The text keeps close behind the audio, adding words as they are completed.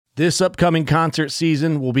This upcoming concert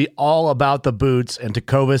season will be all about the boots, and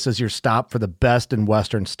Tecovas is your stop for the best in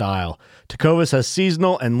Western style. Tecovas has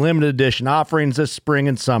seasonal and limited edition offerings this spring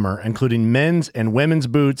and summer, including men's and women's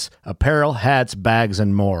boots, apparel, hats, bags,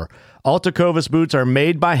 and more. All Tecovas boots are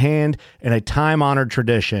made by hand in a time-honored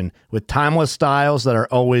tradition with timeless styles that are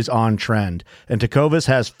always on trend. And Tecovas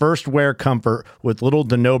has first wear comfort with little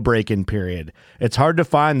to no break-in period. It's hard to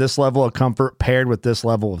find this level of comfort paired with this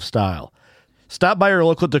level of style. Stop by your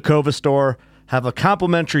local Tecovas store, have a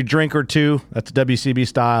complimentary drink or two, that's WCB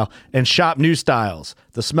style, and shop new styles.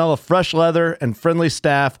 The smell of fresh leather and friendly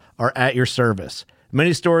staff are at your service.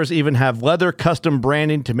 Many stores even have leather custom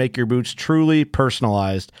branding to make your boots truly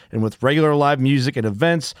personalized. And with regular live music and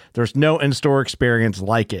events, there's no in-store experience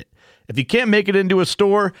like it. If you can't make it into a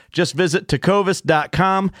store, just visit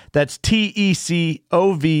tecovas.com. That's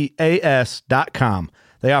TECOVAS.com.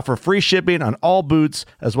 They offer free shipping on all boots,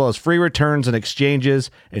 as well as free returns and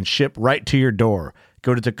exchanges, and ship right to your door.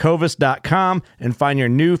 Go to tecovas.com and find your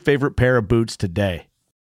new favorite pair of boots today.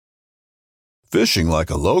 Fishing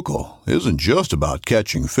like a local isn't just about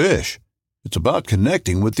catching fish. It's about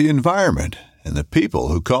connecting with the environment and the people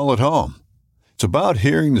who call it home. It's about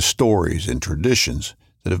hearing the stories and traditions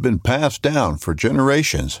that have been passed down for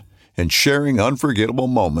generations and sharing unforgettable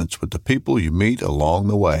moments with the people you meet along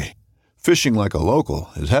the way. Fishing like a local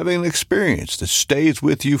is having an experience that stays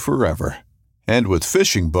with you forever. And with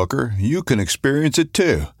Fishing Booker, you can experience it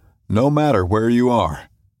too, no matter where you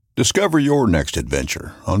are. Discover your next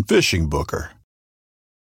adventure on Fishing Booker.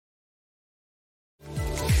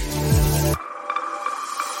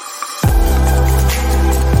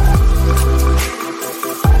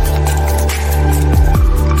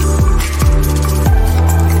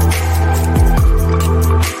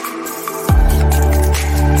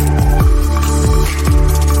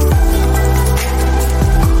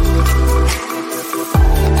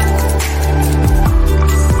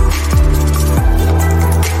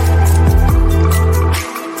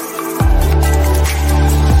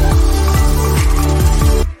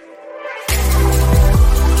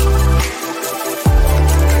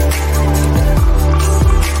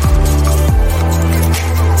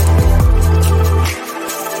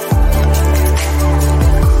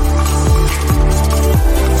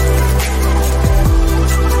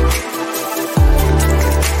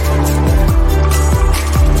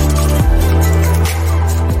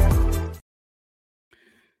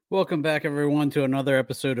 Welcome back, everyone, to another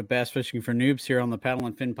episode of Bass Fishing for Noobs here on the Paddle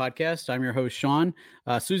and Fin podcast. I'm your host, Sean.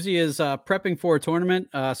 Susie is prepping for a tournament,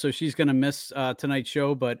 so she's going to miss tonight's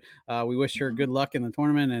show, but we wish her good luck in the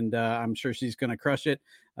tournament, and I'm sure she's going to crush it,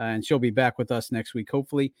 and she'll be back with us next week,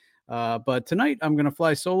 hopefully. But tonight, I'm going to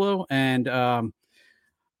fly solo, and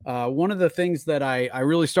one of the things that I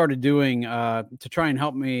really started doing to try and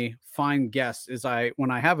help me find guests is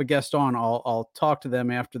when I have a guest on, I'll talk to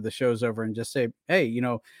them after the show's over and just say, hey,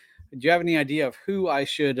 do you have any idea of who I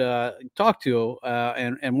should talk to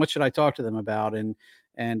and what should I talk to them about? And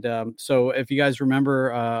so if you guys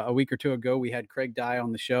remember a week or two ago, we had Craig Dye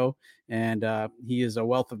on the show, and he is a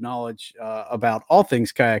wealth of knowledge about all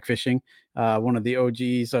things kayak fishing, one of the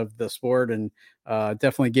OGs of the sport, and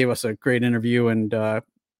definitely gave us a great interview and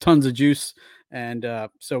tons of juice. And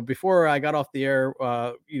so before I got off the air,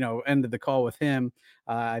 ended the call with him,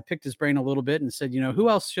 I picked his brain a little bit and said, who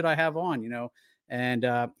else should I have on,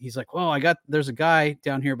 And he's like, well, there's a guy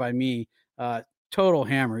down here by me, total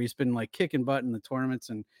hammer. He's been like kicking butt in the tournaments.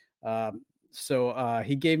 And so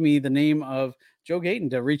he gave me the name of Joe Gayton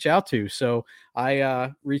to reach out to. So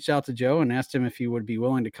I reached out to Joe and asked him if he would be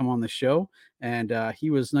willing to come on the show. And he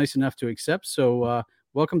was nice enough to accept. So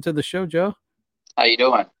welcome to the show, Joe. How you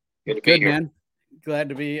doing? Good to be here. Man. Glad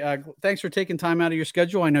to be. Thanks for taking time out of your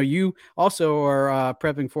schedule. I know you also are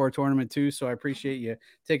prepping for a tournament too, so I appreciate you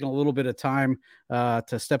taking a little bit of time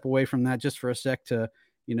to step away from that just for a sec to,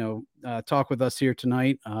 talk with us here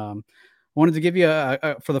tonight. Wanted to give you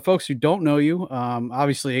for the folks who don't know you,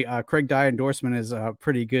 obviously Craig Dye endorsement is a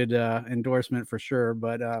pretty good endorsement for sure.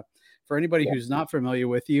 But for anybody who's not familiar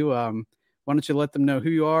with you, why don't you let them know who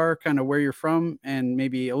you are, kind of where you're from, and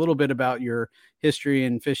maybe a little bit about your history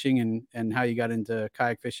in fishing and how you got into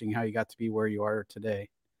kayak fishing, how you got to be where you are today.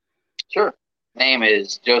 Sure. Name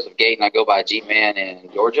is Joseph Gayton. I go by G-Man in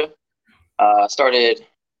Georgia. Started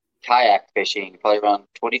kayak fishing probably around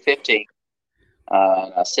 2015.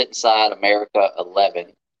 And I sit inside America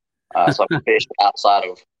 11. So I fished outside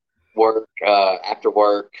of work, after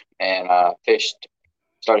work, and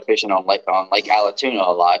started fishing on Lake Allatoona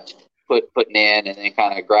a lot. Putting in, and then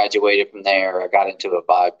kind of graduated from there. I got into a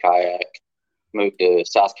vibe kayak, moved to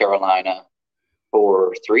South Carolina,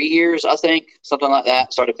 for 3 years, I think, something like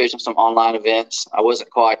that. Started fishing some online events. I wasn't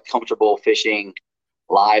quite comfortable fishing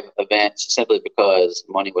live events simply because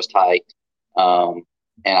money was tight.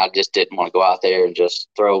 And I just didn't want to go out there and just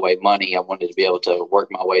throw away money. I wanted to be able to work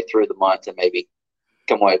my way through the month and maybe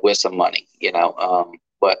come away with some money,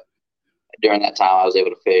 but during that time I was able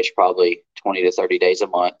to fish probably 20 to 30 days a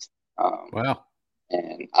month. Wow.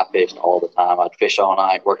 And I fished all the time. I'd fish all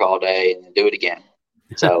night, work all day, and then do it again.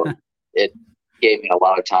 So it gave me a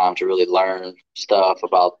lot of time to really learn stuff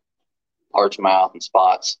about largemouth and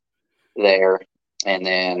spots there. And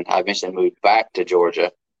then I eventually moved back to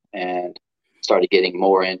Georgia and started getting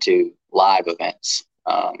more into live events.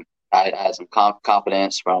 I had some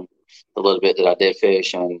confidence from the little bit that I did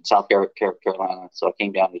fish in South Carolina. So I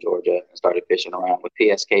came down to Georgia and started fishing around with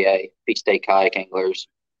PSKA, Peak State Kayak Anglers.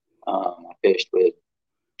 I fished with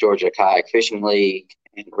Georgia Kayak Fishing League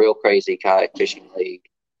and Real Crazy Kayak Fishing League.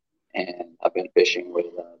 And I've been fishing with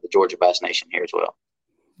the Georgia Bass Nation here as well.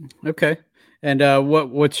 Okay. And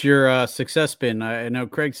what's your success been? I know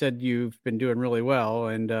Craig said you've been doing really well,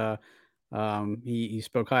 and he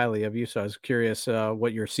spoke highly of you. So I was curious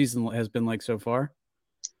what your season has been like so far.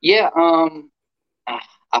 Yeah.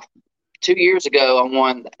 2 years ago, I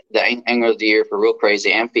won the Angler of the Year for Real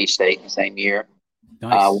Crazy and Peach State in the same year.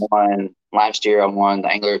 Nice. Last year, I won the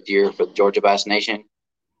Angler of the Year for the Georgia Bass Nation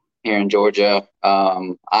here in Georgia.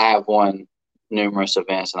 I have won numerous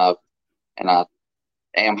events, and I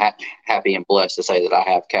am happy and blessed to say that I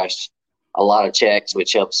have cashed a lot of checks,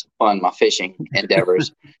 which helps fund my fishing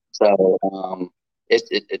endeavors. So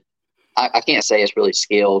I can't say it's really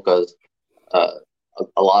skill, because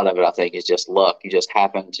a lot of it, I think, is just luck. You just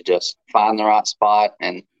happen to just find the right spot,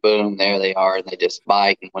 and boom, there they are, and they just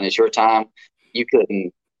bite. And when it's your time, you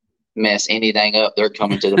couldn't mess anything up. They're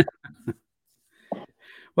coming to the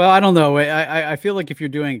Well, I don't know. I feel like if you're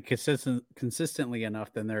doing consistently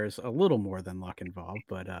enough, then there's a little more than luck involved.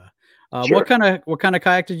 But Sure. what kind of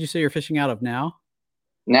kayak did you say you're fishing out of now?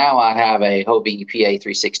 Now I have a Hobie PA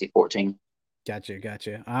 360-14.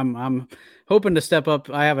 Gotcha. I'm hoping to step up.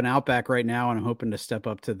 I have an Outback right now, and I'm hoping to step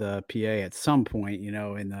up to the PA at some point,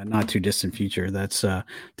 in the not too distant future. That's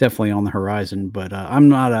definitely on the horizon. But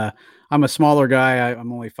I'm a smaller guy.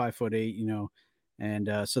 I'm only 5'8",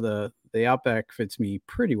 and so the Outback fits me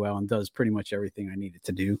pretty well and does pretty much everything I need it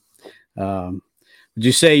to do. Would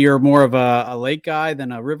you say you're more of a lake guy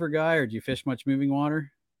than a river guy, or do you fish much moving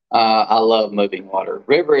water? I love moving water.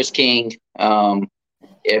 River is king.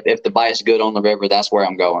 If the bite's good on the river, that's where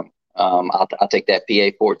I'm going. I'll take that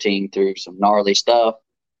PA 14 through some gnarly stuff.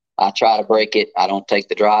 I try to break it. I don't take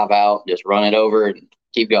the drive out, just run it over and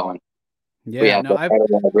keep going. Yeah, We have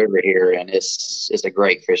the river here, and it's a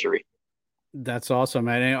great fishery. That's awesome.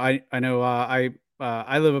 I know I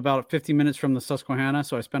live about 15 minutes from the Susquehanna,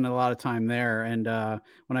 so I spend a lot of time there. And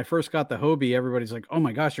when I first got the Hobie, everybody's like, "Oh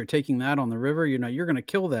my gosh, you're taking that on the river? You're going to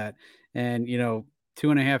kill that." And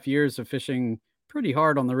 2.5 years of fishing pretty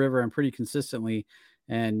hard on the river and pretty consistently,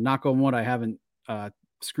 and knock on wood, I haven't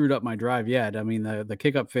screwed up my drive yet. I mean, the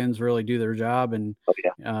kick up fins really do their job, and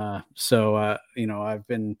so I've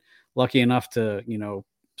been lucky enough to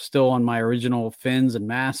still on my original fins and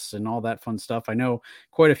masts and all that fun stuff. I know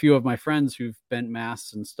quite a few of my friends who've bent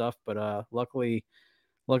masts and stuff, but luckily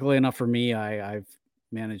enough for me, I've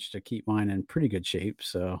managed to keep mine in pretty good shape.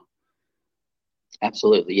 So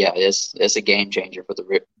absolutely, yeah, it's a game changer for the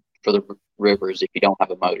rivers if you don't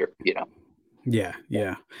have a motor. Yeah.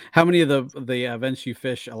 How many of the events you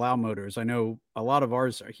fish allow motors? I know a lot of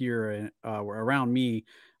ours here around me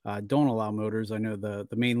don't allow motors. I know the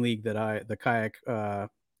main league that the kayak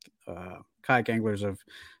anglers of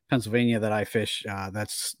Pennsylvania that I fish,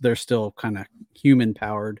 they're still kind of human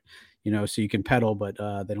powered, so you can pedal, but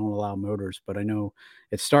they don't allow motors. But I know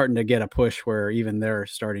it's starting to get a push where even they're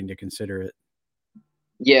starting to consider it.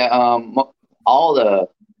 Yeah, all the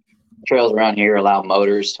trails around here allow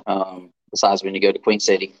motors. Besides when you go to Queen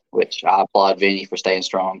City, which I applaud Vinny for staying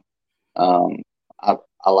strong.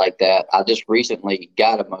 I like that. I just recently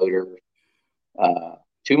got a motor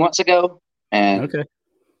 2 months ago, and Okay.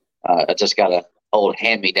 I just got an old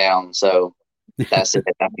hand-me-down, so that's it.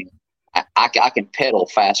 I mean, I can pedal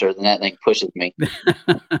faster than that thing pushes me.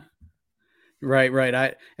 Right.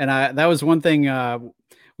 That was one thing.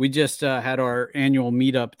 We just had our annual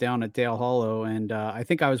meetup down at Dale Hollow, and I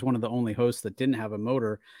think I was one of the only hosts that didn't have a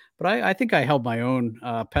motor. But I think I held my own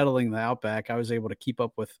pedaling the Outback. I was able to keep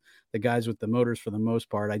up with the guys with the motors for the most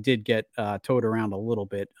part. I did get towed around a little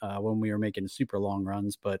bit when we were making super long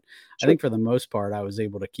runs, but I think for the most part, I was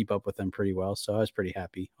able to keep up with them pretty well. So I was pretty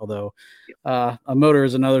happy. Although a motor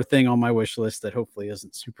is another thing on my wish list that hopefully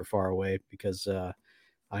isn't super far away, because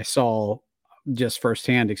I saw just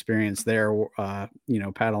firsthand experience there,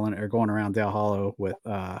 paddling or going around Dale Hollow with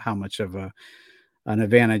how much of an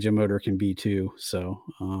advantage a motor can be too. So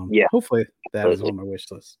hopefully that is on my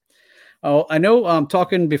wish list. Oh, I know.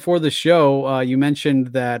 Talking before the show, you mentioned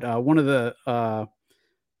that one of the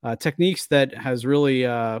techniques that has really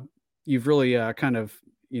you've really kind of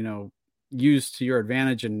used to your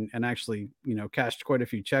advantage and actually cashed quite a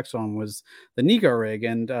few checks on was the Neko rig.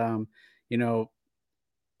 And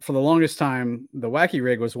for the longest time, the Wacky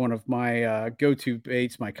rig was one of my go-to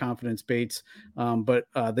baits, my confidence baits. But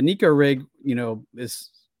the Neko rig,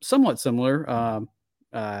 is somewhat similar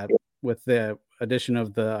with the addition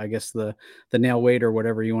of the nail weight or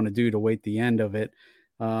whatever you want to do to weight the end of it.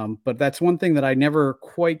 But that's one thing that I never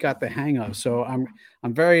quite got the hang of. So I'm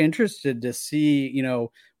very interested to see,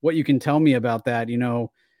 what you can tell me about that.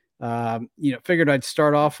 Figured I'd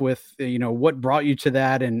start off with, what brought you to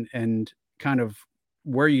that and kind of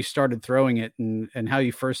where you started throwing it and how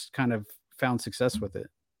you first kind of found success with it.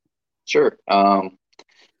 Sure. I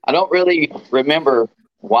don't really remember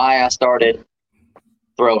why I started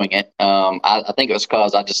throwing it. I think it was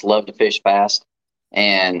because I just love to fish fast,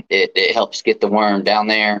 and it helps get the worm down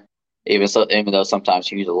there. Even though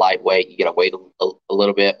sometimes you use a lightweight, you got to wait a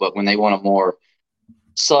little bit. But when they want a more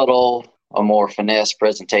subtle, a more finesse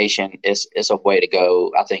presentation, it's a way to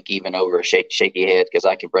go. I think even over a shaky head, because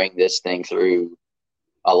I can bring this thing through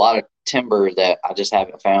a lot of timber that I just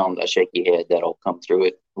haven't found a shaky head that'll come through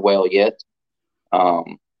it well yet.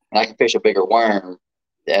 And I can fish a bigger worm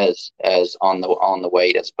as on the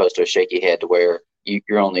weight as opposed to a shaky head, to where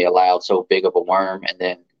you're only allowed so big of a worm, and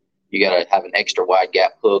then you got to have an extra wide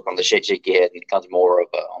gap hook on the shaky head, and it becomes more of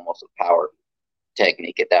almost a power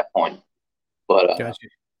technique at that point. But gotcha.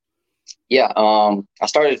 I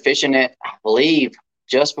started fishing it, I believe,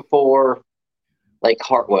 just before Lake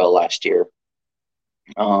Hartwell last year.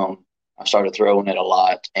 I started throwing it a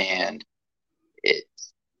lot, and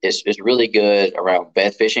it's really good around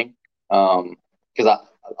bed fishing. Because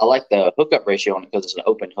I like the hookup ratio on it because it's an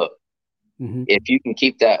open hook. Mm-hmm. If you can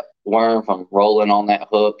keep that worm from rolling on that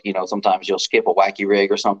hook, sometimes you'll skip a Wacky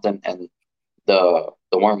rig or something, and the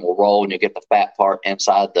worm will roll, and you get the fat part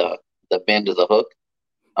inside the bend of the hook.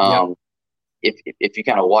 If you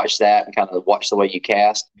kind of watch that and kind of watch the way you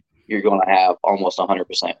cast, you're going to have almost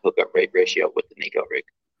 100% hookup rate ratio with the Neko rig.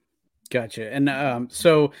 Gotcha. And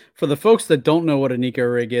so for the folks that don't know what a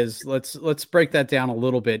Neko rig is, let's break that down a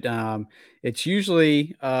little bit. It's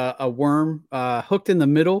usually a worm hooked in the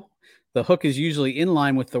middle. The hook is usually in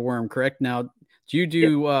line with the worm, correct? Now, do you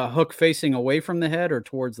do hook facing away from the head or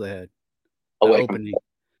towards the head? Away opening. from the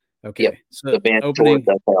head. Okay. Yep. So the bend opening. towards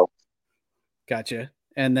the tail. Gotcha.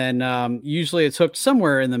 And then usually it's hooked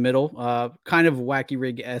somewhere in the middle, kind of Wacky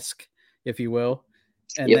rig-esque, if you will.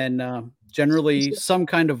 And then generally some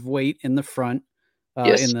kind of weight in the front,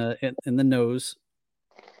 in the nose.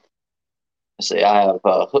 See, I have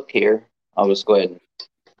a hook here. I'll just go ahead and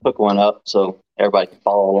hook one up so everybody can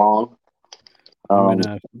follow along. I'm going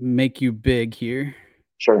to make you big here.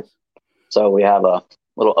 Sure. So we have a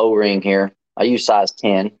little O-ring here. I use size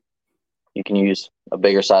 10. You can use a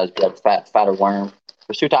bigger size, fatter worm.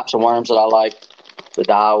 There's two types of worms that I like, the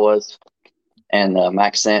Daiwas and the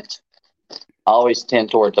Maxent. I always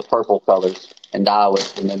tend towards the purple colors, and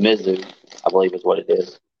Daiwas and the Mizu, I believe is what it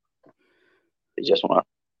is. You just want to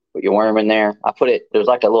put your worm in there. There's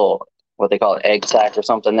like a little, what they call an egg sac or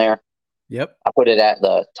something there. Yep. I put it at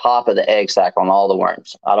the top of the egg sac on all the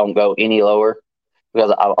worms. I don't go any lower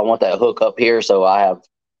because I want that hook up here, so I have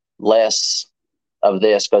less of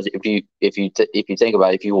this. Because if you think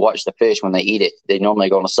about it, if you watch the fish when they eat it, they're normally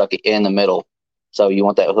going to suck it in the middle. So you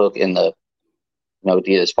want that hook in the, to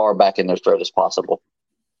get as far back in their throat as possible.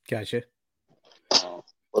 Gotcha.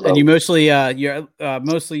 And you mostly you're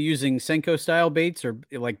mostly using Senko style baits or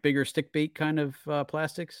like bigger stick bait kind of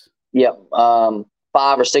plastics? Yep.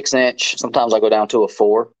 5 or 6 inch. Sometimes I go down to a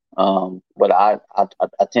 4. But I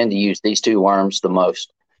tend to use these two worms the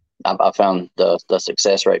most. I found the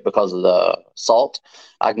success rate because of the salt.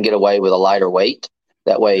 I can get away with a lighter weight.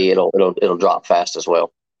 That way it'll drop fast as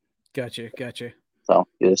well. Gotcha. So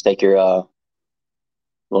you just take your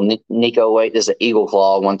little Neko weight. This is an Eagle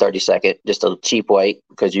Claw 1/32, just a cheap weight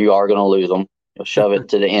because you are going to lose them. You'll shove it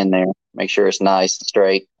to the end there. Make sure it's nice and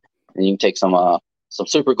straight. And you can take some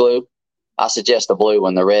super glue. I suggest the blue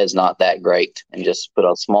one. The red's not that great. And just put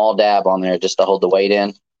a small dab on there just to hold the weight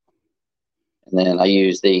in. And then I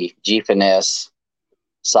use the G-Finesse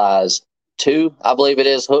size 2, I believe it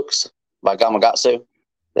is, hooks by Gamakatsu.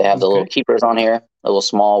 They have the little keepers on here, the little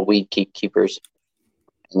small weed keepers.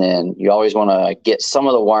 And then you always want to get some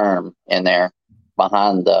of the worm in there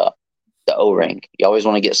behind the the O-ring. You always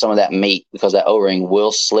want to get some of that meat because that O-ring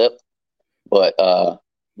will slip. But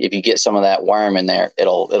if you get some of that worm in there,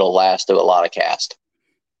 it'll last through a lot of cast.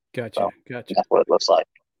 Gotcha. So Gotcha. that's what it looks like.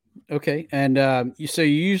 Okay. And so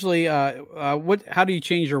you usually how do you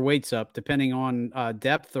change your weights up depending on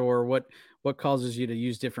depth, or what causes you to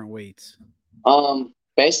use different weights?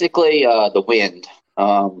 Basically the wind.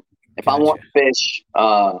 If I want Gotcha. to fish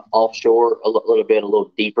offshore a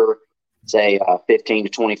little deeper, say 15 to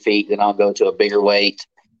 20 feet, then I'll go to a bigger weight.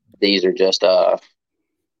 These are just I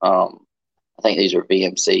think these are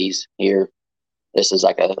VMCs here. This is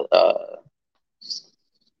like a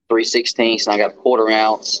 3/16, and I got a 1/4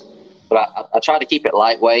 ounce. But I try to keep it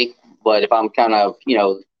lightweight. But if I'm kind of,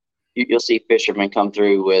 you'll see fishermen come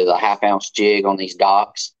through with a 1/2 ounce jig on these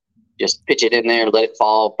docks. Just pitch it in there, let it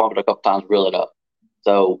fall, bump it a couple times, reel it up.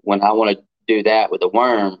 So when I want to do that with a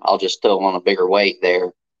worm, I'll just throw on a bigger weight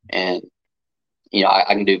there. And, I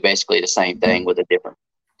can do basically the same thing with a different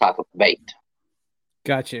type of bait.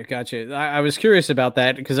 Gotcha. I was curious about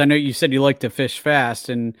that because I know you said you like to fish fast,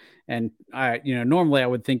 and I, normally I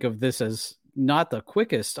would think of this as not the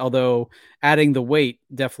quickest, although adding the weight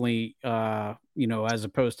definitely, as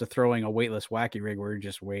opposed to throwing a weightless wacky rig where you're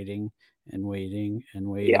just waiting and waiting and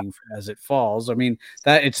waiting as it falls. I mean,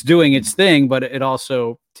 that it's doing its thing, but it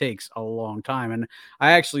also takes a long time. And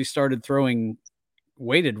I actually started throwing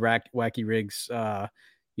weighted wacky rigs,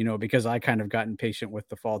 because I kind of got impatient with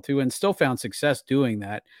the fall too, and still found success doing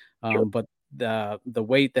that. Sure. But the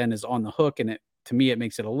weight then is on the hook, and to me, it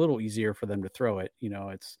makes it a little easier for them to throw it.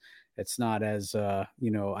 It's not as,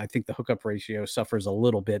 I think the hookup ratio suffers a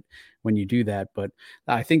little bit when you do that, but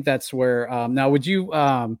I think that's where, now would you,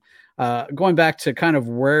 going back to kind of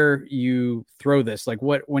where you throw this, like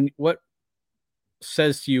what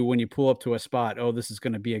says to you when you pull up to a spot, oh, this is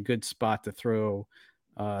going to be a good spot to throw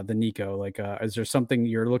the Neko? Like, is there something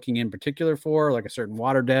you're looking in particular for, like a certain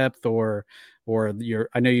water depth, or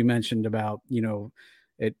I know you mentioned about, you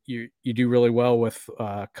do really well with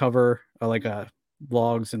cover, like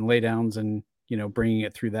logs and laydowns, and, bringing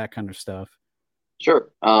it through that kind of stuff. Sure.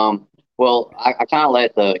 Well, I kind of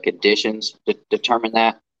let the conditions determine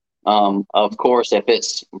that. Of course, if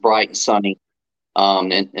it's bright and sunny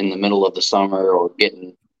in the middle of the summer or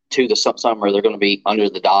getting to the summer, they're going to be under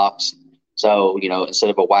the docks. So, instead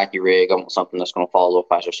of a wacky rig, I want something that's going to fall a little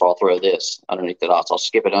faster. So I'll throw this underneath the docks. I'll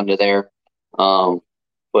skip it under there.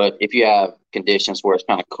 But if you have conditions where it's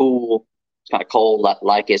kind of cool, it's kind of cold,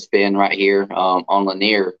 like it's been right here on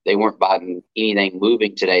Lanier, they weren't biting anything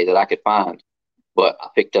moving today that I could find. But I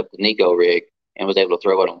picked up the Neko rig and was able to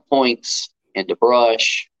throw it on points, into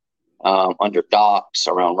brush, under docks,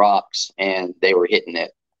 around rocks, and they were hitting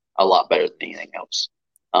it a lot better than anything else.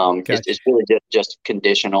 Gotcha. It's really just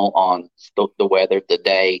conditional on the weather, the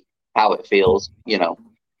day, how it feels,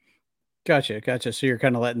 Gotcha. So you're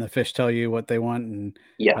kind of letting the fish tell you what they want, and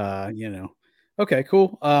Yeah. Okay,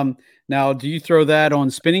 cool. Now, do you throw that on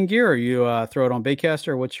spinning gear, or you throw it on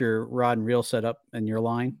baitcaster? What's your rod and reel setup and your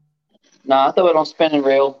line? No, I throw it on spinning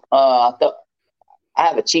reel. I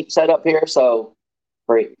have a cheap setup here, so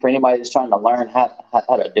for anybody that's trying to learn how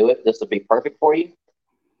to do it, this would be perfect for you.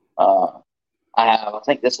 I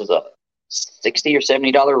think this is a $60 or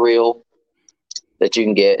 $70 reel that you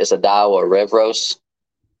can get. It's a Daiwa Revros.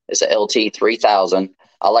 It's a LT 3000.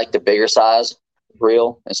 I like the bigger size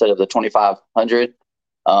reel instead of the 2500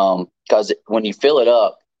 because when you fill it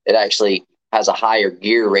up, it actually has a higher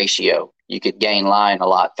gear ratio. You could gain line a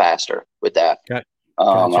lot faster with that. Gotcha.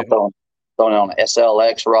 I'm throwing it on an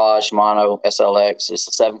SLX rod, Shimano SLX. It's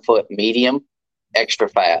a 7-foot medium, extra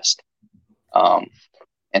fast.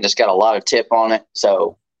 And it's got a lot of tip on it,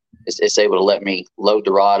 so it's able to let me load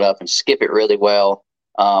the rod up and skip it really well.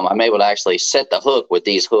 I'm able to actually set the hook with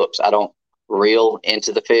these hooks. I don't reel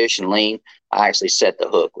into the fish and lean. I actually set the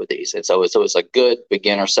hook with these, and so it's a good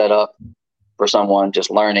beginner setup for someone just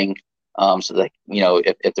learning. So that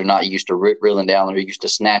if they're not used to reeling down, they're used to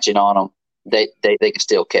snatching on them, they can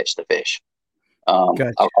still catch the fish.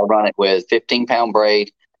 Gotcha. I'll run it with 15-pound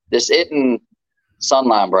braid. This isn't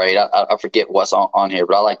Sunline braid. I forget what's on here,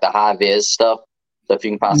 but I like the high vis stuff. So if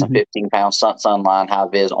you can find some 15-pound Sunline high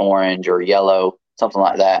vis orange or yellow, something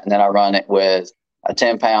like that, and then I run it with a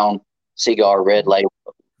 10-pound Cigar red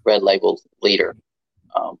label leader.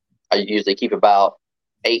 I usually keep about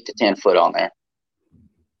 8 to 10 foot on there.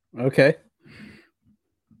 Okay.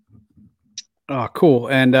 Oh, cool.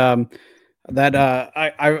 And that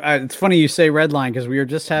I it's funny you say red line, because we were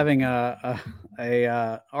just having a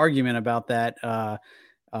argument about that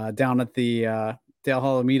down at the Dale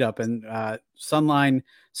Hollow meetup, and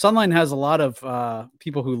Sunline has a lot of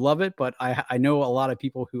people who love it, but I know a lot of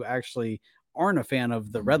people who actually aren't a fan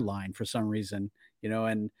of the red line for some reason,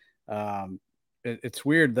 and it's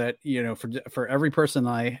weird that, for every person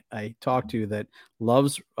I talk to that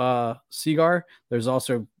loves Cigar, there's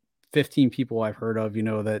also 15 people I've heard of,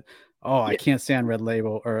 that, I can't stand Red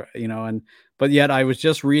Label, or, but yet I was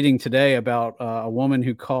just reading today about a woman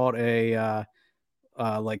who caught a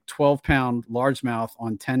like 12-pound largemouth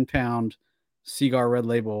on 10-pound Cigar Red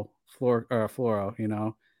Label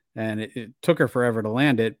fluoro, and it took her forever to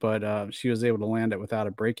land it, but she was able to land it without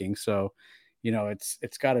it breaking. So,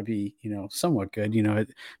 it's got to be, somewhat good.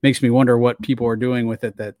 It makes me wonder what people are doing with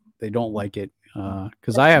it that they don't like it,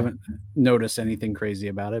 because I haven't noticed anything crazy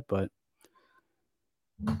about it. But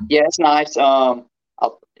yeah, it's nice.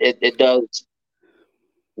 It does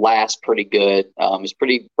last pretty good. It's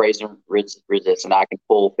pretty abrasion resistant. I can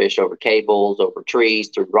pull fish over cables, over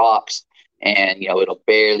trees, through rocks, and it'll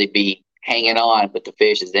barely be hanging on, but the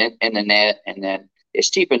fish is in the net, and then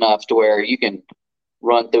it's cheap enough to where you can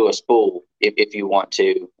run through a spool if you want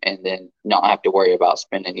to, and then not have to worry about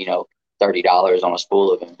spending $30 on a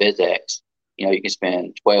spool of Invisex. You can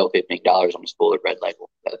spend $12-15 on a spool of Red Label.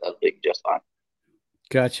 That'll be just fine.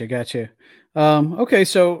 Gotcha. Okay,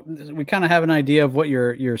 so we kind of have an idea of what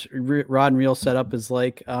your rod and reel setup is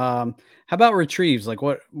like. How about retrieves? Like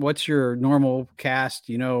what's your normal cast?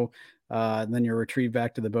 And then your retrieve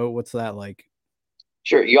back to the boat. What's that like?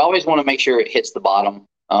 Sure. You always want to make sure it hits the bottom.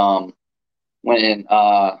 When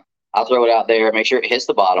I throw it out there, make sure it hits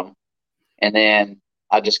the bottom, and then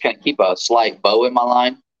I just kind of keep a slight bow in my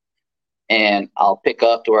line, and I'll pick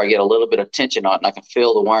up to where I get a little bit of tension on it, and I can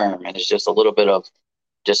feel the worm, and it's just a little bit of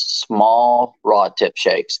just small rod tip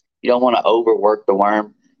shakes. You don't want to overwork the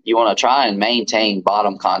worm. You want to try and maintain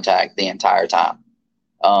bottom contact the entire time.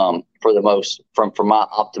 From my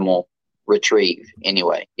optimal retrieve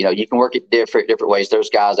anyway. You can work it different ways. There's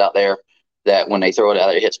guys out there that when they throw it out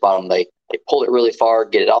there, it hits bottom, they pull it really far,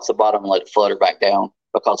 get it off the bottom, and let it flutter back down.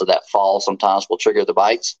 Because of that fall, sometimes will trigger the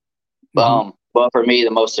bites. Mm-hmm. But for me,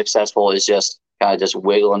 the most successful is just kind of just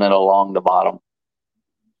wiggling it along the bottom.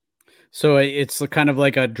 So it's kind of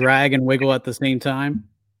like a drag and wiggle at the same time?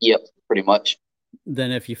 Yep, pretty much.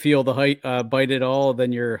 Then if you feel the height bite at all,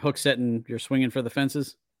 then you're hook setting, you're swinging for the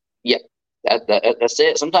fences? Yep, that's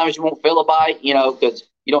it. Sometimes you won't feel a bite, because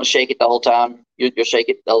you don't shake it the whole time. You'll shake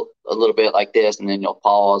it a little bit like this, and then you'll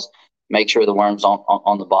pause, make sure the worm's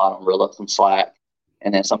on the bottom, reel up some slack.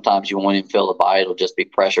 And then sometimes you won't even feel the bite. It'll just be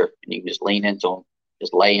pressure, and you can just lean into them,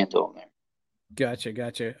 just lay into them there.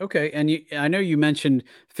 Gotcha. Okay. And I know you mentioned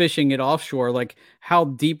fishing it offshore. Like, how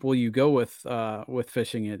deep will you go with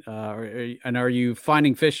fishing it? And are you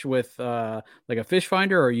finding fish with like a fish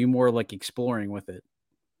finder, or are you more like exploring with it?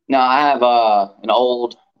 No, I have an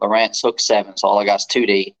old Lowrance Hook 7, so all I got is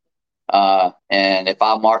 2D. And if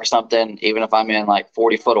I mark something, even if I'm in like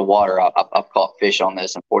 40 foot of water, I've caught fish on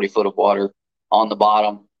this, and 40 foot of water on the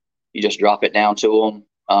bottom, you just drop it down to them.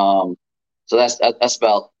 So that's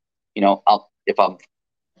about, if I'm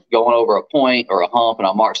going over a point or a hump and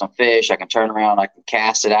I mark some fish, I can turn around, I can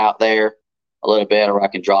cast it out there a little bit, or I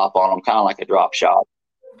can drop on them, kind of like a drop shot.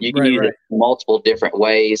 You can use it multiple different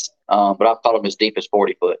ways, but I've caught them as deep as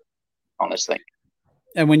 40 foot on this thing.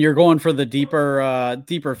 And when you're going for the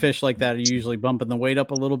deeper fish like that, are you usually bumping the weight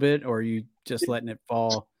up a little bit, or are you just letting it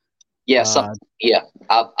fall? Yeah,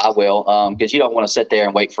 I will, because you don't want to sit there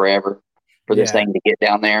and wait forever for this thing to get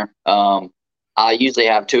down there. I usually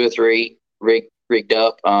have 2 or 3 rigged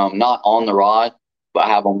up, not on the rod, but I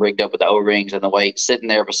have them rigged up with the O-rings and the weight sitting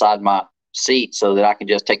there beside my seat, so that I can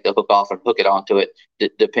just take the hook off and hook it onto it,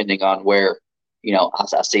 depending on where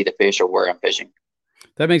I see the fish or where I'm fishing.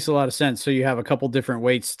 That makes a lot of sense. So you have a couple different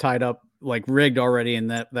weights tied up, like rigged already, and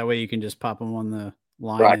that way you can just pop them on the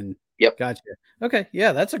line. Right. And Yep. Gotcha. Okay.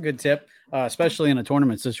 Yeah, that's a good tip, especially in a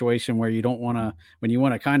tournament situation where you don't want to, when you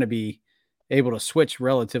want to kind of be able to switch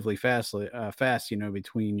relatively fast,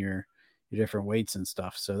 between your different weights and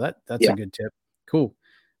stuff. So that's a good tip. Cool.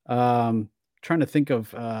 Trying to think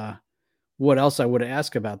of what else I would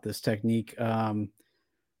ask about this technique.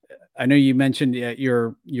 I know you mentioned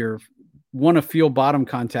you're want to feel bottom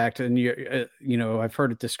contact, and I've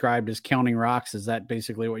heard it described as counting rocks. Is that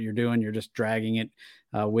basically what you're doing? You're just dragging it,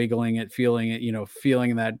 wiggling it, feeling it,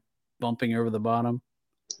 feeling that bumping over the bottom.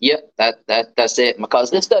 Yep, that's it. Because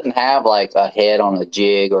this doesn't have like a head on a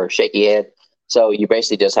jig or a shaky head, so you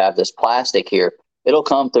basically just have this plastic here. It'll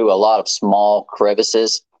come through a lot of small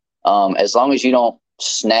crevices. As long as you don't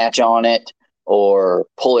snatch on it or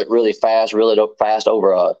pull it really fast, reel it up fast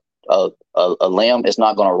over a limb, it's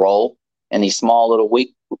not going to roll. And these small little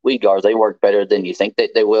weed guards, they work better than you think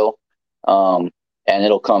that they will. And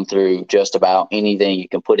it'll come through just about anything you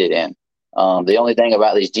can put it in. The only thing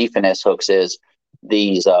about these G-finesse hooks is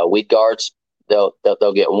these weed guards, they'll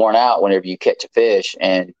get worn out whenever you catch a fish,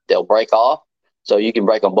 and they'll break off. So you can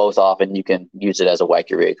break them both off, and you can use it as a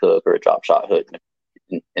wacky rig hook or a drop shot hook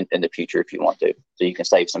in the future if you want to. So you can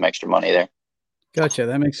save some extra money there. Gotcha.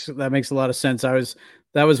 That makes a lot of sense.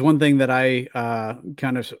 That was one thing that I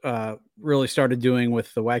kind of really started doing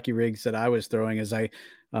with the wacky rigs that I was throwing, is I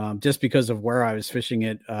just because of where I was fishing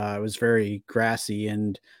it, it was very grassy,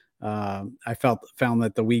 and I found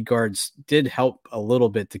that the weed guards did help a little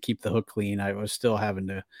bit to keep the hook clean. I was still having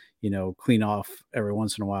to, clean off every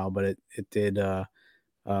once in a while, but it did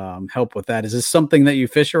help with that. Is this something that you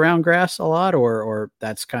fish around grass a lot, or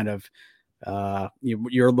that's kind of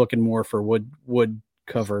you're looking more for wood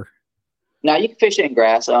cover? Now you can fish it in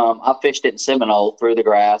grass. I fished it in Seminole through the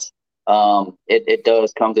grass. It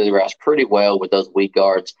does come through the grass pretty well with those weed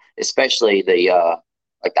guards, especially the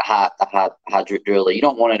like the high driller. You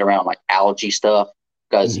don't want it around like algae stuff,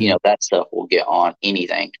 because that stuff will get on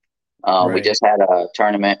anything. Right. We just had a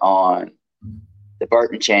tournament on the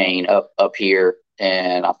Burton chain up here,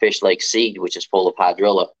 and I fished Lake Seed, which is full of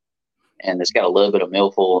hydrilla, and it's got a little bit of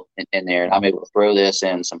milfoil in there. And I'm able to throw this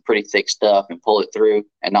in some pretty thick stuff and pull it through,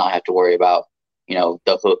 and not have to worry about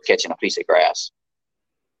the hook catching a piece of grass.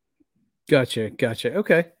 Gotcha.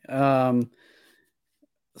 Okay.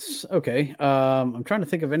 Okay. I'm trying to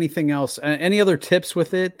think of anything else. Any other tips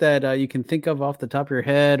with it that you can think of off the top of your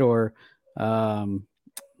head, or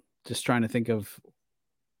just trying to think of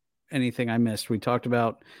anything I missed. We talked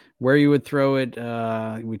about where you would throw it.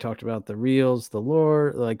 We talked about the reels, the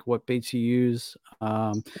lure, like what baits you use.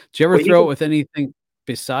 Do you ever throw it with anything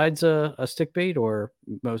besides a stick bait, or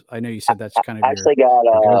most? I know you said that's kind of actually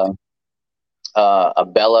got a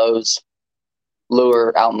bellows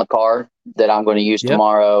lure out in the car that I'm going to use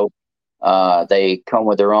tomorrow. They come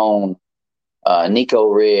with their own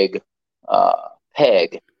Neko rig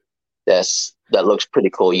peg that looks pretty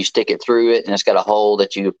cool. You stick it through it, and it's got a hole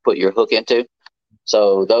that you put your hook into.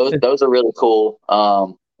 So those are really cool.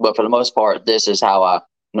 But for the most part, this is how I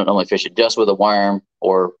normally fish it, just with a worm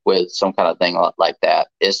or with some kind of thing like that.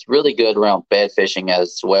 It's really good around bed fishing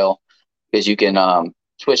as well, because you can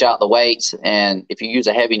switch out the weights, and if you use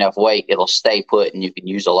a heavy enough weight, it'll stay put, and you can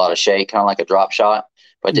use a lot of shake, kind of like a drop shot.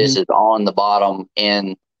 But this is on the bottom,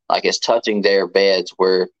 and like it's touching their beds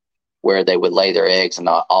where they would lay their eggs, and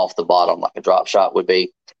not off the bottom like a drop shot would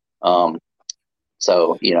be.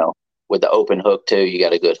 So with the open hook too, you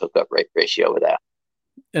got a good hookup ratio with that.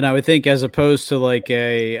 And I would think, as opposed to like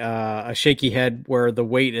a shaky head where the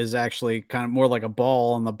weight is actually kind of more like a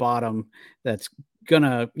ball on the bottom that's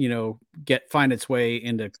gonna find its way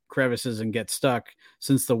into crevices and get stuck,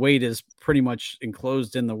 since the weight is pretty much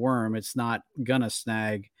enclosed in the worm, it's not gonna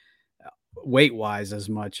snag weight wise as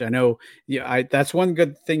much. I know that's one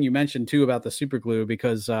good thing you mentioned too about the super glue,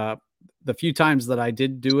 because the few times that I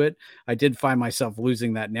did do it, I did find myself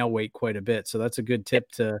losing that nail weight quite a bit. So that's a good tip,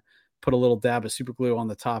 to put a little dab of super glue on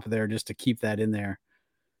the top of there just to keep that in there.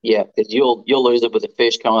 Yeah, because you'll lose it with the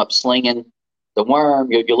fish coming up slinging the worm.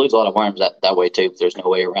 You'll lose a lot of worms that way too. There's no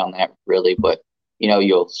way around that really. But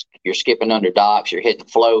you're skipping under docks, you're hitting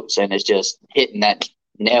floats, and it's just hitting that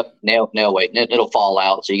nail weight, and it'll fall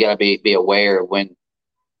out. So you got to be aware of when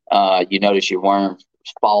you notice your worm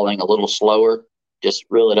falling a little slower. Just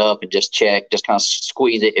reel it up and just check. Just kind of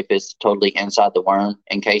squeeze it if it's totally inside the worm,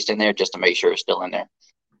 encased in there, just to make sure it's still in there.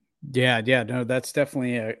 Yeah. No, that's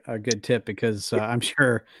definitely a good tip, because I'm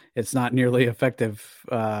sure it's not nearly effective.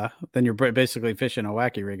 Then you're basically fishing a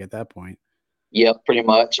wacky rig at that point. Yep, pretty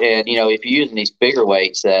much. And if you're using these bigger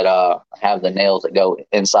weights that have the nails that go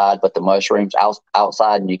inside, but the mushrooms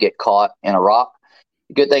outside, and you get caught in a rock,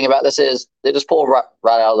 the good thing about this is they just pull right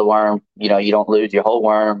out of the worm. You don't lose your whole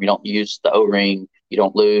worm. You don't use the O-ring. You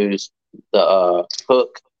don't lose the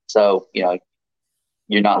hook. So you're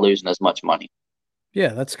not losing as much money.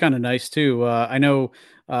 Yeah, that's kind of nice too. I know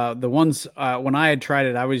the ones when I had tried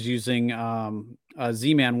it, I was using a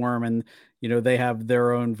Z-Man worm, and they have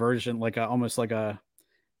their own version, like almost like a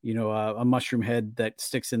mushroom head that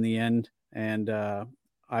sticks in the end. And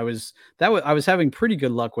I was having pretty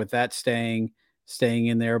good luck with that staying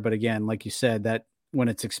in there. But again, like you said, that when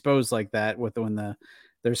it's exposed like that, when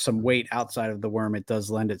there's some weight outside of the worm, it does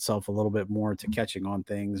lend itself a little bit more to catching on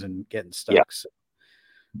things and getting stuck. Yeah. So,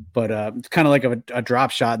 but it's kind of like a drop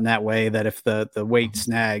shot in that way, that if the weight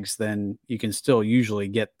snags, then you can still usually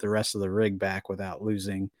get the rest of the rig back without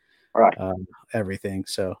losing everything.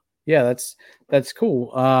 So yeah, that's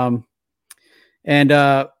cool. And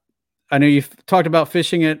I know you've talked about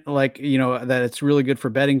fishing it like, that it's really good for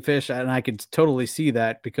bedding fish. And I could totally see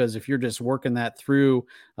that, because if you're just working that through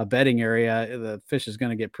a bedding area, the fish is going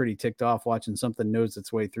to get pretty ticked off watching something nose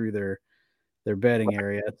its way through their bedding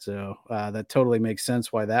area. So that totally makes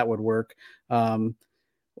sense why that would work.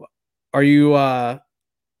 Are you,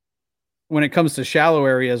 when it comes to shallow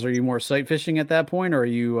areas, are you more sight fishing at that point, or are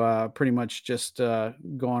you pretty much just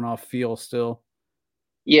going off feel still?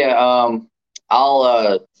 Yeah,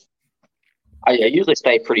 I usually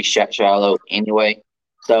stay pretty shallow anyway.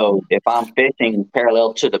 So if I'm fishing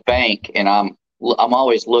parallel to the bank, and I'm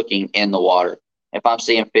always looking in the water. If I'm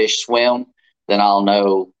seeing fish swim, then I'll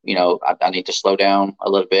know, I need to slow down a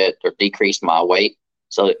little bit or decrease my weight,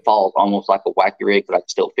 so it falls almost like a wacky rig, but I can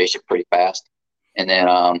still fish it pretty fast. And then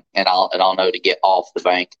and I'll know to get off the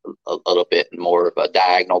bank a little bit more of a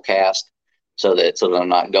diagonal cast, so that I'm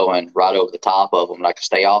not going right over the top of them, and I can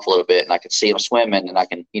stay off a little bit, and I can see them swimming, and I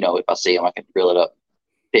can, if I see them, I can reel it up,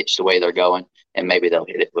 pitch the way they're going, and maybe they'll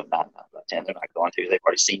hit it, but not 10. They're not going to. They've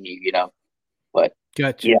already seen you, But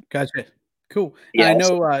Gotcha. Cool. Yeah, I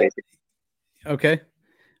know. Okay.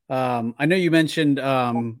 I know you mentioned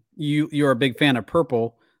you're a big fan of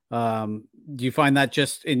purple. Do you find that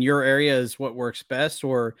just in your area is what works best,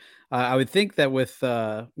 or I would think that with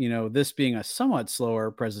this being a somewhat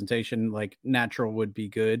slower presentation, like natural would be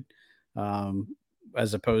good,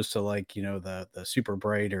 as opposed to like the super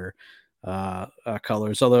bright or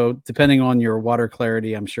colors. Although depending on your water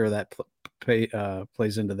clarity, I'm sure that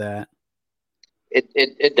plays into that.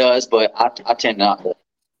 It does, but I tend not to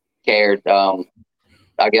care.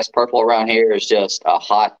 I guess purple around here is just a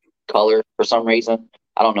hot color for some reason.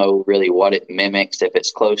 I don't know really what it mimics, if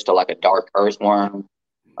it's close to like a dark earthworm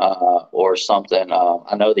or something.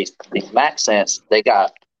 I know these Max Sense, they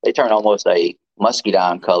turn almost a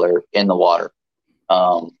muscadine color in the water.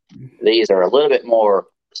 These are a little bit more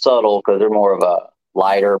subtle because they're more of a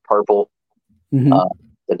lighter purple. Mm-hmm.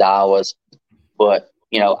 The Daiwas, but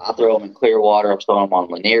I throw them in clear water. I'm throwing them on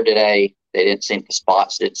Lanier today. The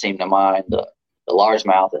spots didn't seem to mind. The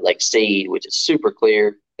largemouth at Lake Seed, which is super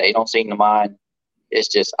clear, they don't seem to mind. It's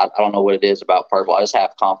just, I don't know what it is about purple. I just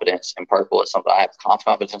have confidence in purple. It's something I have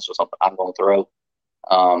confidence with, something I'm going to throw.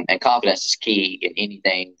 And confidence is key in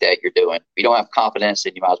anything that you're doing. If you don't have confidence,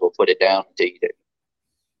 then you might as well put it down until you do.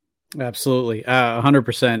 Absolutely.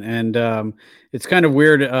 100%. And it's kind of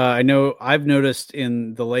weird. I know I've noticed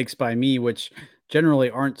in the lakes by me, which generally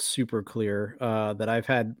aren't super clear, that I've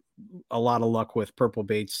had a lot of luck with purple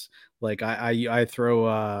baits. Like I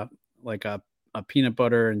throw like a peanut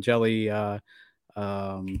butter and jelly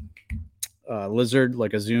lizard,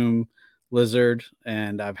 like a Zoom lizard,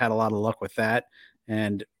 and I've had a lot of luck with that,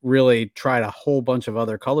 and really tried a whole bunch of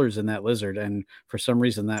other colors in that lizard. And for some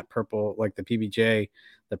reason that purple, like the PBJ,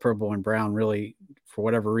 the purple and brown, really, for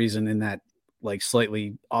whatever reason, in that like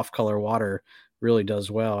slightly off color water really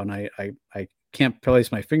does well. And I can't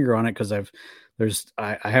place my finger on it because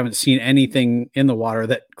I haven't seen anything in the water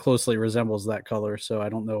that closely resembles that color. So I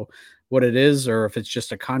don't know what it is, or if it's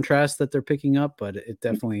just a contrast that they're picking up, but it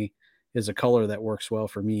definitely is a color that works well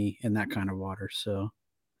for me in that kind of water. So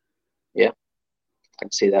yeah, I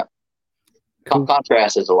can see that. Cool.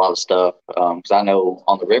 Contrast is a lot of stuff. Cause I know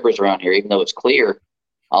on the rivers around here, even though it's clear,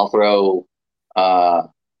 I'll throw, a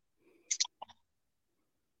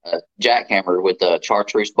jackhammer with the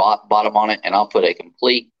chartreuse bottom on it, and I'll put a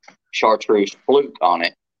complete chartreuse fluke on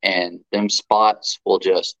it, and them spots will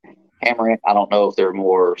just hammer it. I don't know if they're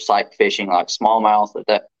more sight fishing like smallmouth,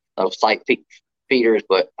 those sight feeders,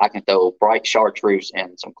 but I can throw bright chartreuse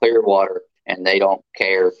in some clear water, and they don't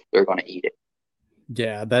care. They're going to eat it.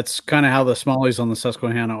 Yeah, that's kind of how the smallies on the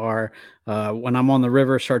Susquehanna are. When I'm on the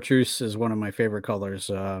river, chartreuse is one of my favorite colors.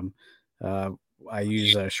 I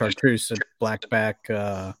use a chartreuse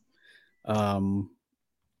blackback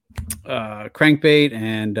crankbait,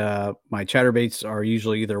 and my chatterbaits are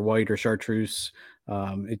usually either white or chartreuse.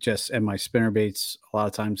 And my spinner baits a lot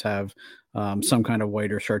of times have some kind of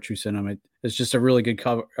white or chartreuse in them. It's just a really good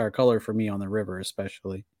color for me on the river,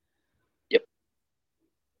 especially. Yep,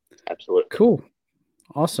 absolutely. Cool,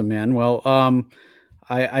 awesome, man. Well,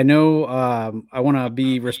 I know I want to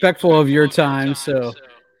be respectful of your time, so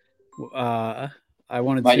I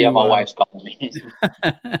wanted to. Yeah, my wife's calling me.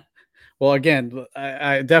 Well, again,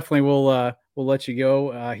 I definitely will let you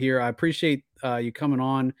go here. I appreciate you coming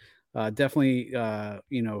on. Definitely,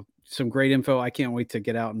 some great info. I can't wait to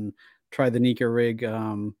get out and try the Neko rig.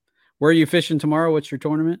 Where are you fishing tomorrow? What's your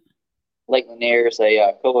tournament? Lake Lanier is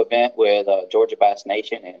a co-event with Georgia Bass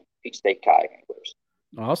Nation and Peach State Kayak Anglers.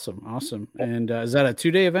 Awesome. And is that a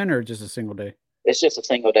 2-day event or just a single day? It's just a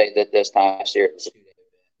single day. That this time last year it was a 2-day event.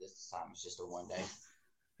 This time it's just a 1 day.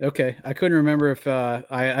 Okay. I couldn't remember if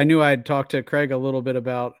I knew I'd talked to Craig a little bit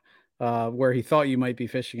about where he thought you might be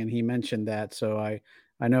fishing, and he mentioned that. So I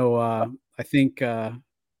know I think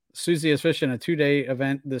Susie is fishing a 2-day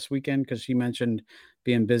event this weekend because she mentioned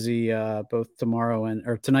being busy both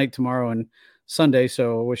tonight, tomorrow, and Sunday.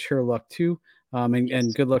 So I wish her luck too.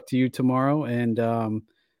 And good luck to you tomorrow. And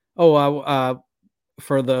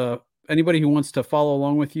for anybody who wants to follow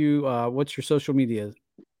along with you, what's your social media?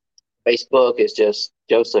 Facebook is just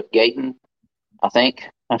Joseph Gayton, I think.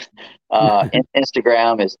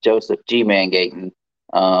 Instagram is Joseph G-Man Gayton.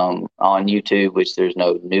 On YouTube, which there's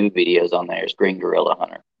no new videos on there, is Green Gorilla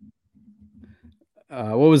Hunter.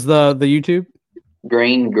 What was the YouTube?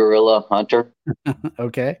 Green Gorilla Hunter.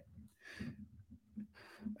 Okay.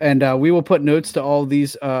 And we will put notes to all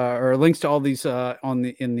these or links to all these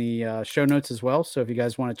in the show notes as well. So if you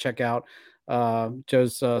guys want to check out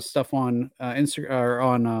Joe's stuff on Instagram or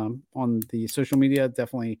on the social media,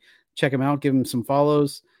 definitely check him out. Give him some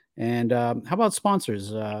follows. And how about sponsors?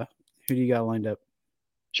 Who do you got lined up?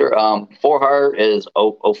 Sure. For Her is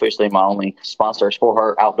officially my only sponsor. It's For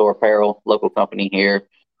Her Outdoor Apparel, local company here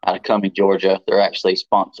out of Cumming, Georgia. They're actually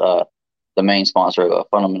the main sponsor of a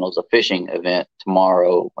Fundamentals of Fishing event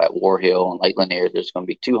tomorrow at War Hill and Lake Lanier. There's going to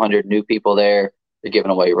be 200 new people there. They're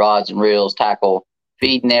giving away rods and reels, tackle,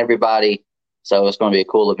 feeding everybody. So it's going to be a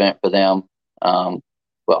cool event for them.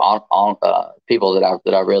 But on people that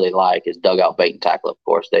I really like is Dugout Bait and Tackle. Of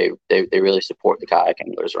course, they really support the kayak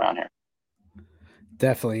anglers around here.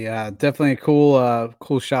 Definitely a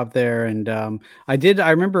cool shop there. And I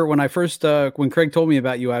remember when I first when Craig told me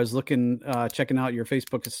about you, I was checking out your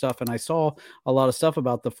Facebook and stuff, and I saw a lot of stuff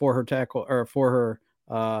about the For Her tackle or For Her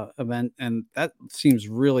event, and that seems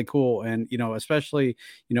really cool. And especially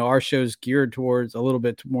our show's geared towards a little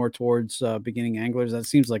bit more towards beginning anglers. That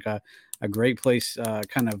seems like a great place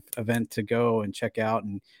kind of event to go and check out,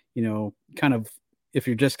 and kind of if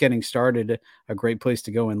you're just getting started, a great place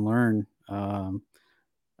to go and learn.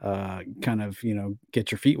 Kind of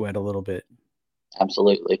get your feet wet a little bit.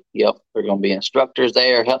 Absolutely. Yep. They're going to be instructors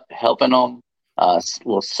there helping them,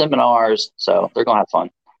 little seminars. So they're going to have fun.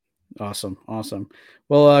 Awesome.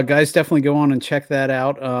 Well, guys, definitely go on and check that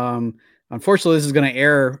out. Unfortunately, this is going to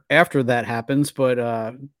air after that happens, but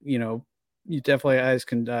you definitely guys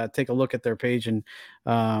can take a look at their page and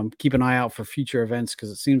keep an eye out for future events, because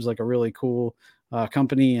it seems like a really cool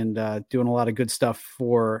company and doing a lot of good stuff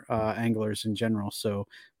for anglers in general. So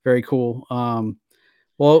very cool.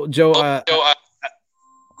 Well, Joe,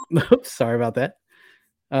 sorry about that.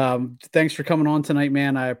 Thanks for coming on tonight,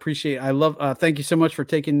 man. Thank you so much for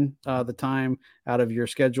taking the time out of your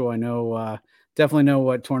schedule. I know, definitely know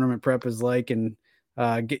what tournament prep is like, and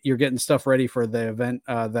you're getting stuff ready for the event,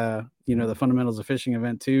 the Fundamentals of Fishing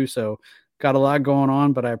event too. So got a lot going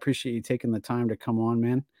on, but I appreciate you taking the time to come on,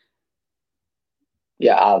 man.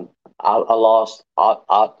 Yeah, I lost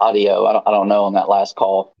audio. I don't know on that last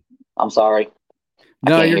call. I'm sorry.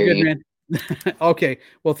 No, you're good, man. Okay.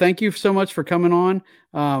 Well, thank you so much for coming on.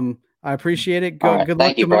 I appreciate it. Good luck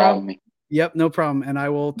thank you tomorrow. for having me. Yep, no problem. And I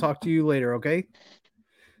will talk to you later. Okay.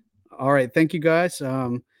 All right. Thank you, guys.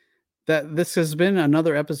 This has been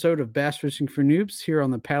another episode of Bass Fishing for Noobs here on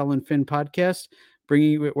the Paddle and Fin podcast,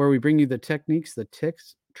 where we bring you the techniques, the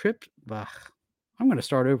tips, trips. I'm going to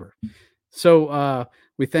start over. So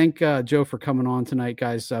we thank Joe for coming on tonight,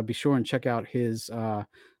 guys. Be sure and check out his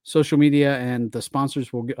social media, and the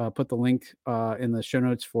sponsors will put the link in the show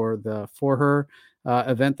notes for the For Her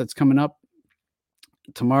event that's coming up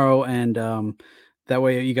tomorrow. And that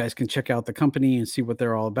way you guys can check out the company and see what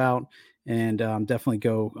they're all about. And definitely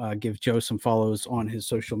go give Joe some follows on his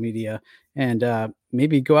social media, and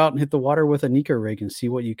maybe go out and hit the water with a Neko rig and see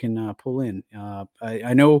what you can pull in.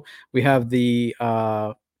 I know we have the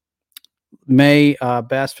May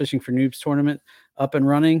Bass Fishing for Noobs tournament up and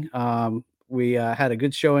running. We had a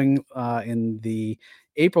good showing in the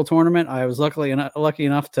April tournament. I was lucky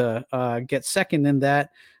enough to get second in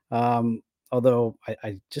that, although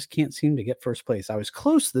I just can't seem to get first place. I was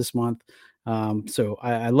close this month. So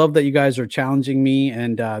I love that you guys are challenging me,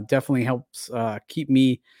 and definitely helps keep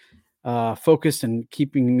me focused and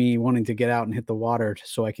keeping me wanting to get out and hit the water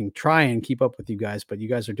so I can try and keep up with you guys. But you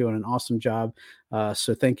guys are doing an awesome job.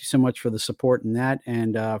 So thank you so much for the support in that,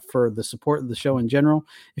 and for the support of the show in general.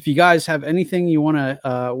 If you guys have anything you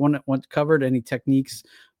want covered, any techniques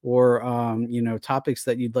or topics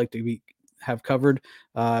that you'd like to have covered,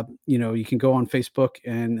 you can go on Facebook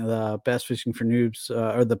and the Bass Fishing for Noobs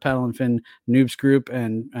or the Paddle and Fin Noobs group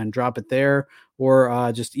and drop it there,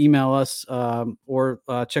 or just email us, or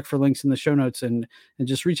check for links in the show notes, and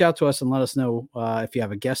just reach out to us and let us know if you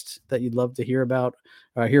have a guest that you'd love to hear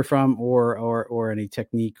from, or any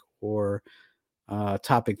technique or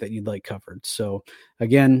topic that you'd like covered. So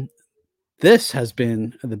again, this has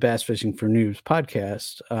been the Bass Fishing for Noobs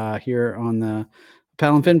podcast here on the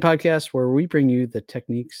Paddle and Fin podcast, where we bring you the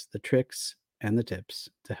techniques, the tricks, and the tips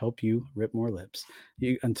to help you rip more lips.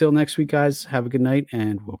 Until next week, guys, have a good night,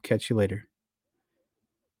 and we'll catch you later.